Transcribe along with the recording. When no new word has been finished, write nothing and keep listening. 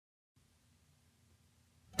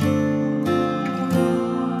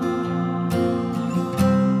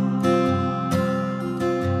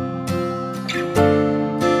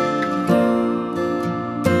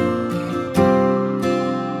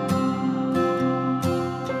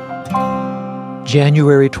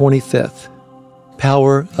January 25th,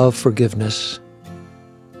 Power of Forgiveness.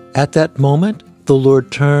 At that moment, the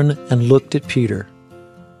Lord turned and looked at Peter.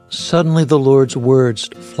 Suddenly the Lord's words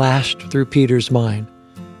flashed through Peter's mind.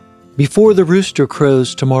 "Before the rooster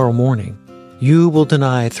crows tomorrow morning, you will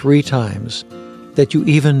deny 3 times that you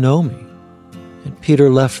even know me." And Peter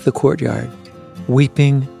left the courtyard,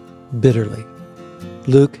 weeping bitterly.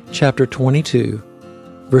 Luke chapter 22,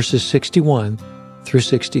 verses 61 through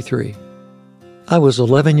 63. I was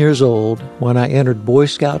 11 years old when I entered Boy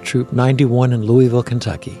Scout Troop 91 in Louisville,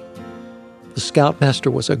 Kentucky. The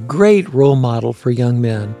Scoutmaster was a great role model for young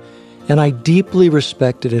men, and I deeply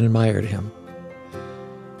respected and admired him.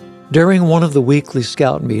 During one of the weekly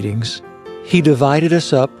Scout meetings, he divided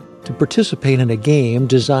us up to participate in a game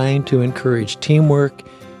designed to encourage teamwork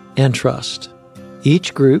and trust.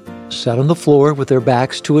 Each group sat on the floor with their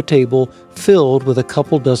backs to a table filled with a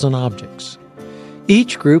couple dozen objects.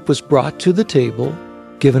 Each group was brought to the table,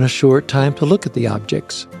 given a short time to look at the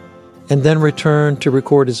objects, and then returned to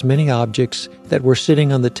record as many objects that were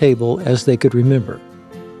sitting on the table as they could remember.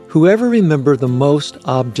 Whoever remembered the most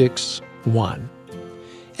objects won.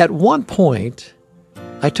 At one point,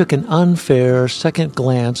 I took an unfair second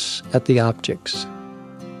glance at the objects.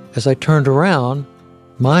 As I turned around,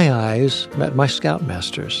 my eyes met my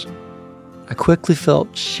Scoutmaster's. I quickly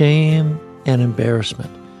felt shame and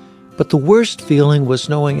embarrassment. But the worst feeling was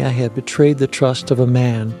knowing I had betrayed the trust of a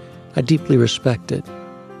man I deeply respected.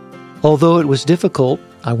 Although it was difficult,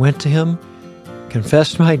 I went to him,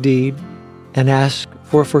 confessed my deed, and asked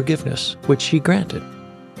for forgiveness, which he granted.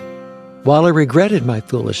 While I regretted my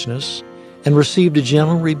foolishness and received a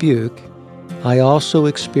gentle rebuke, I also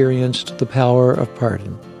experienced the power of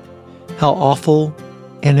pardon. How awful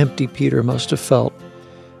and empty Peter must have felt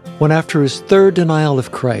when, after his 3rd denial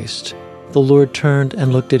of Christ, the Lord turned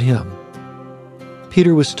and looked at him.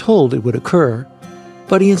 Peter was told it would occur,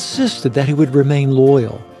 but he insisted that he would remain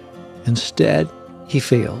loyal. Instead, he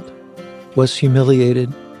failed, was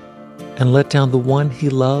humiliated, and let down the one he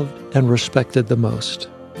loved and respected the most.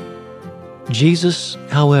 Jesus,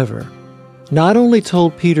 however, not only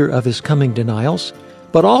told Peter of his coming denials,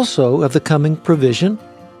 but also of the coming provision,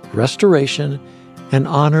 restoration, and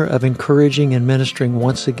honor of encouraging and ministering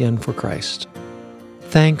once again for Christ.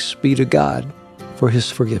 Thanks be to God for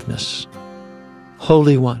his forgiveness.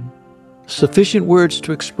 Holy One, sufficient words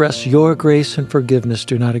to express your grace and forgiveness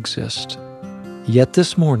do not exist. Yet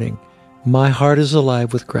this morning, my heart is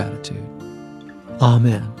alive with gratitude.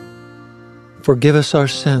 Amen. Forgive us our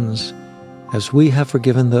sins as we have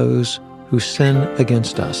forgiven those who sin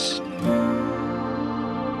against us.